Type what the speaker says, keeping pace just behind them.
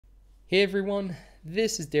Hey everyone,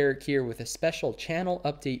 this is Derek here with a special channel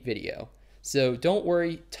update video. So don't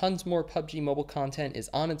worry, tons more PUBG Mobile content is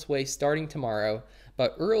on its way starting tomorrow,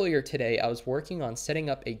 but earlier today I was working on setting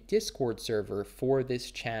up a Discord server for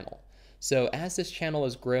this channel. So as this channel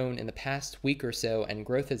has grown in the past week or so and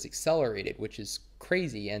growth has accelerated, which is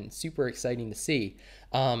crazy and super exciting to see,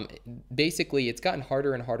 basically it's gotten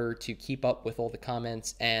harder and harder to keep up with all the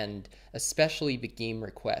comments and especially the game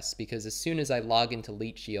requests, because as soon as I log into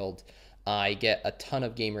Leech Shield, I get a ton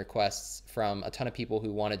of game requests from a ton of people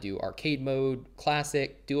who want to do arcade mode,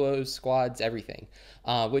 classic, duos, squads, everything,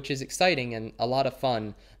 which is exciting and a lot of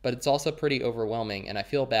fun, but it's also pretty overwhelming, and I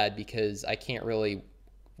feel bad because I can't really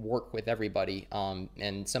work with everybody,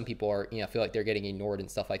 and some people are, feel like they're getting ignored and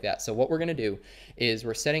stuff like that. So what we're going to do is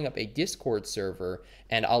we're setting up a Discord server,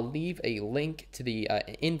 and I'll leave a link to the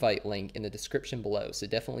invite link in the description below, so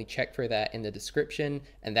definitely check for that in the description,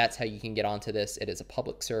 and that's how you can get onto this. It is a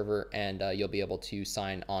public server, and you'll be able to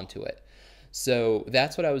sign onto it. So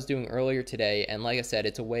that's what I was doing earlier today, and like I said,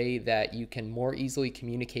 it's a way that you can more easily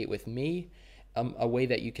communicate with me, a way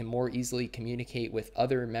that you can more easily communicate with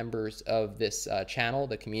other members of this channel,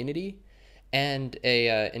 the community, and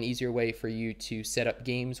an easier way for you to set up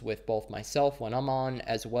games with both myself when I'm on,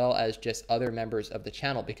 as well as just other members of the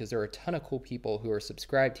channel, because there are a ton of cool people who are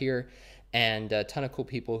subscribed here and a ton of cool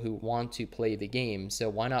people who want to play the game. So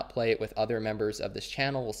why not play it with other members of this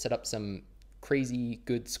channel? We'll set up some crazy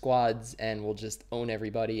good squads and we'll just own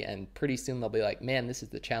everybody, and pretty soon they'll be like, man, this is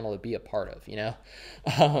the channel to be a part of,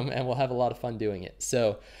 and we'll have a lot of fun doing it.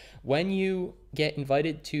 So when you get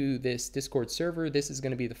invited to this Discord server, this is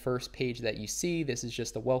going to be the first page that you see. This is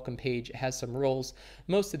just a welcome page. It has some rules.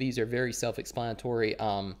 Most of these are very self-explanatory.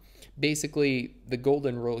 Basically, the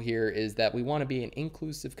golden rule here is that we want to be an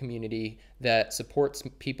inclusive community that supports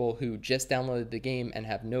people who just downloaded the game and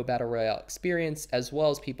have no Battle Royale experience, as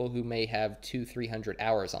well as people who may have 200-300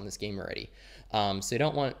 hours on this game already. So you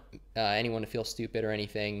don't want anyone to feel stupid or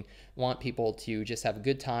anything. Want people to just have a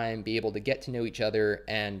good time, be able to get to know each other,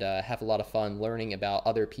 and have a lot of fun learning about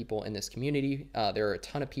other people in this community. There are a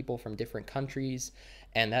ton of people from different countries,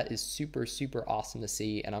 and that is super, super awesome to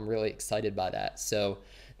see, and I'm really excited by that. So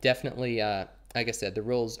definitely, like I said, the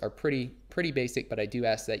rules are pretty basic, but I do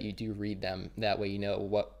ask that you do read them. That way you know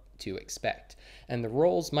what to expect. And the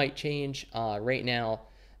roles might change. Right now,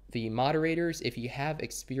 the moderators, if you have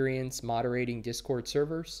experience moderating Discord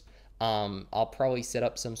servers, I'll probably set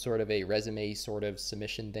up some sort of a resume sort of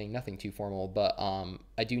submission thing, nothing too formal, but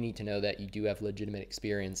I do need to know that you do have legitimate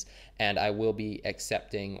experience, and I will be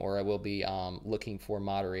accepting, or I will be looking for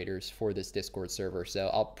moderators for this Discord server. So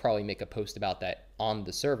I'll probably make a post about that on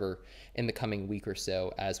the server in the coming week or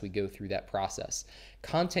so as we go through that process.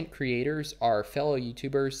 Content creators are fellow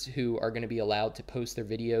YouTubers who are going to be allowed to post their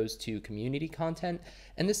videos to community content,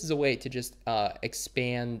 and this is a way to just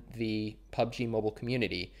expand the PUBG Mobile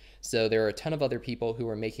community. So there are a ton of other people who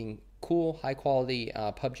are making cool, high-quality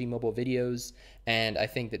PUBG Mobile videos, and I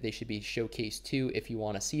think that they should be showcased too if you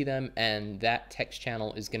want to see them, and that text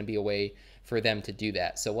channel is going to be a way for them to do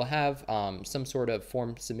that. So we'll have some sort of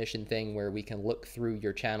form submission thing where we can look through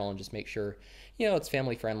your channel and just make sure, it's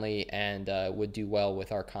family-friendly and would do well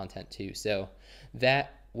with our content too. So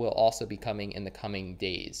that will also be coming in the coming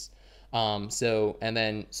days. And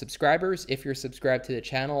then subscribers, if you're subscribed to the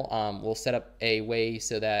channel, we'll set up a way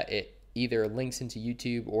so that it either links into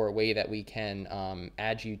YouTube or a way that we can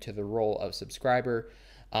add you to the role of subscriber,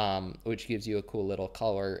 which gives you a cool little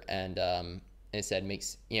color, and instead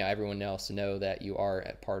makes everyone else know that you are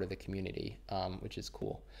a part of the community, which is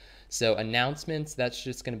cool. So announcements, that's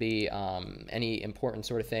just going to be any important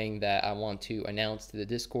sort of thing that I want to announce to the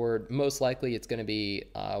Discord. Most likely it's going to be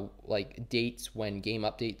like dates when game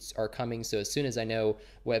updates are coming. So as soon as I know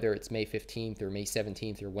whether it's May 15th or May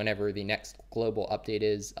 17th or whenever the next global update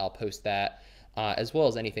is, I'll post that, as well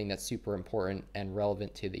as anything that's super important and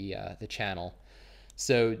relevant to the channel.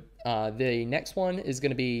 So the next one is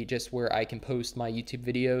going to be just where I can post my YouTube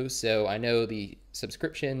videos. So I know the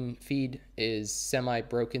subscription feed is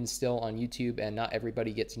semi-broken still on YouTube, and not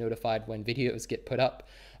everybody gets notified when videos get put up.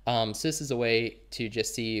 So this is a way to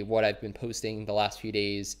just see what I've been posting the last few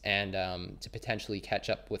days, and to potentially catch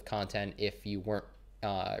up with content if you weren't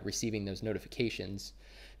receiving those notifications,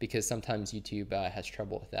 because sometimes YouTube has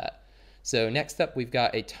trouble with that. So next up, we've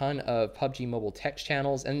got a ton of PUBG Mobile text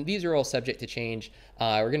channels, and these are all subject to change.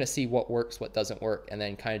 We're going to see what works, what doesn't work, and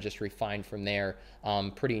then kind of just refine from there.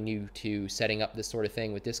 Pretty new to setting up this sort of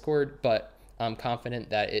thing with Discord, but I'm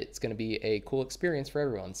confident that it's going to be a cool experience for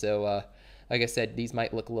everyone. So like I said, these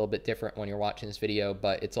might look a little bit different when you're watching this video,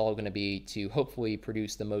 but it's all going to be to hopefully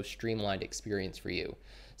produce the most streamlined experience for you.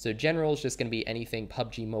 So general is just going to be anything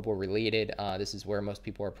PUBG Mobile related. This is where most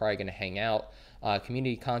people are probably going to hang out.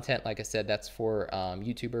 Community content, like I said, that's for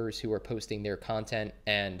YouTubers who are posting their content,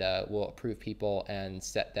 and we'll approve people and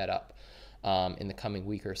set that up in the coming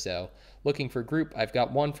week or so. Looking for group, I've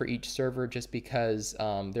got one for each server just because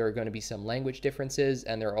there are going to be some language differences,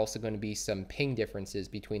 and there are also going to be some ping differences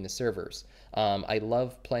between the servers. I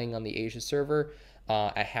love playing on the Asia server.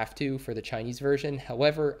 I have to for the Chinese version.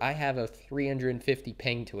 However, I have a 350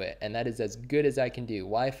 ping to it, and that is as good as I can do.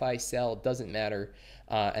 Wi-Fi, cell, doesn't matter,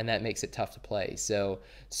 and that makes it tough to play. So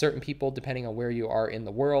certain people, depending on where you are in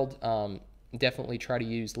the world, definitely try to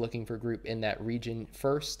use looking for group in that region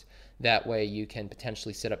first. That way you can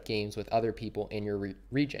potentially set up games with other people in your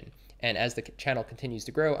region. And as the channel continues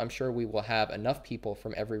to grow, I'm sure we will have enough people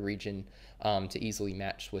from every region to easily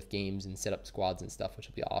match with games and set up squads and stuff, which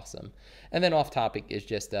will be awesome. And then off topic is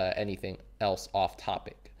just anything else off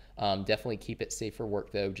topic. Definitely keep it safe for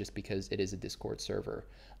work though, just because it is a Discord server.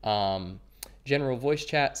 General voice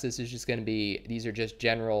chats, this is just going to be, these are just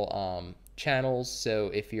general channels. So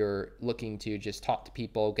if you're looking to just talk to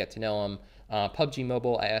people, get to know them, PUBG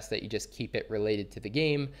Mobile, I ask that you just keep it related to the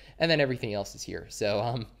game, and then everything else is here.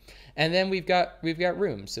 So, and then we've got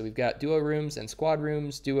rooms. So we've got duo rooms and squad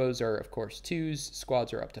rooms. Duos are of course 2s,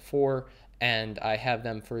 squads are up to 4, and I have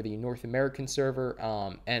them for the North American server.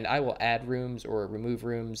 And I will add rooms or remove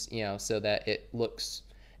rooms, so that it looks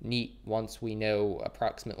neat once we know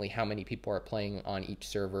approximately how many people are playing on each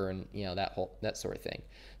server, and that sort of thing.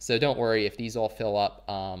 So don't worry if these all fill up.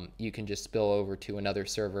 You can just spill over to another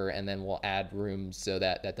server, and then we'll add rooms so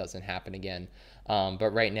that that doesn't happen again.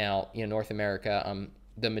 But right now, North America,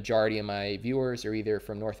 the majority of my viewers are either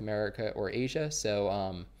from North America or Asia.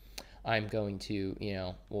 So I'm going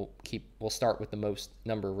to, we'll start with the most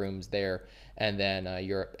number of rooms there, and then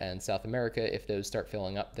Europe and South America, if those start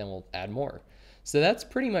filling up, then we'll add more. So that's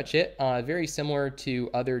pretty much it. Very similar to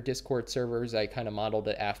other Discord servers. I kind of modeled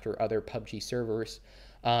it after other PUBG servers.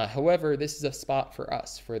 However, this is a spot for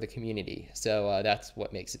us, for the community. So that's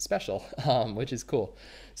what makes it special, which is cool.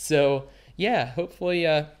 So yeah, hopefully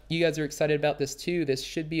you guys are excited about this too. This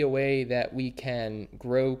should be a way that we can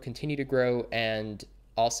grow, continue to grow, and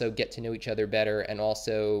also get to know each other better, and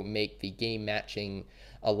also make the game matching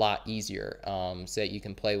a lot easier, so that you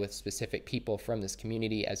can play with specific people from this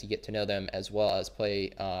community as you get to know them, as well as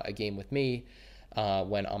play a game with me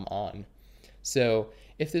when I'm on. So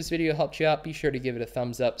if this video helped you out, be sure to give it a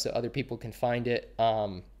thumbs up so other people can find it.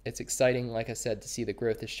 It's exciting, like I said, to see the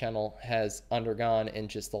growth this channel has undergone in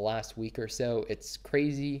just the last week or so. It's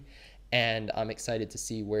crazy, and I'm excited to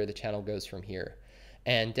see where the channel goes from here.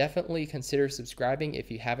 And definitely consider subscribing if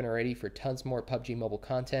you haven't already for tons more PUBG Mobile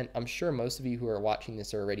content. I'm sure most of you who are watching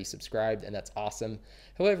this are already subscribed, and that's awesome.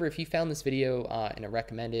 However, if you found this video in a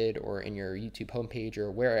recommended or in your YouTube homepage or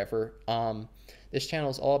wherever, this channel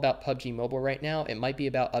is all about PUBG Mobile right now. It might be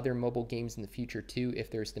about other mobile games in the future too if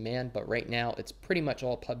there's demand, but right now it's pretty much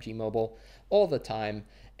all PUBG Mobile all the time,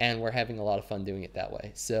 and we're having a lot of fun doing it that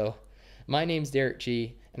way. So my name's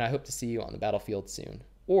DerekG, and I hope to see you on the battlefield soon,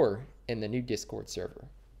 or in the new Discord server.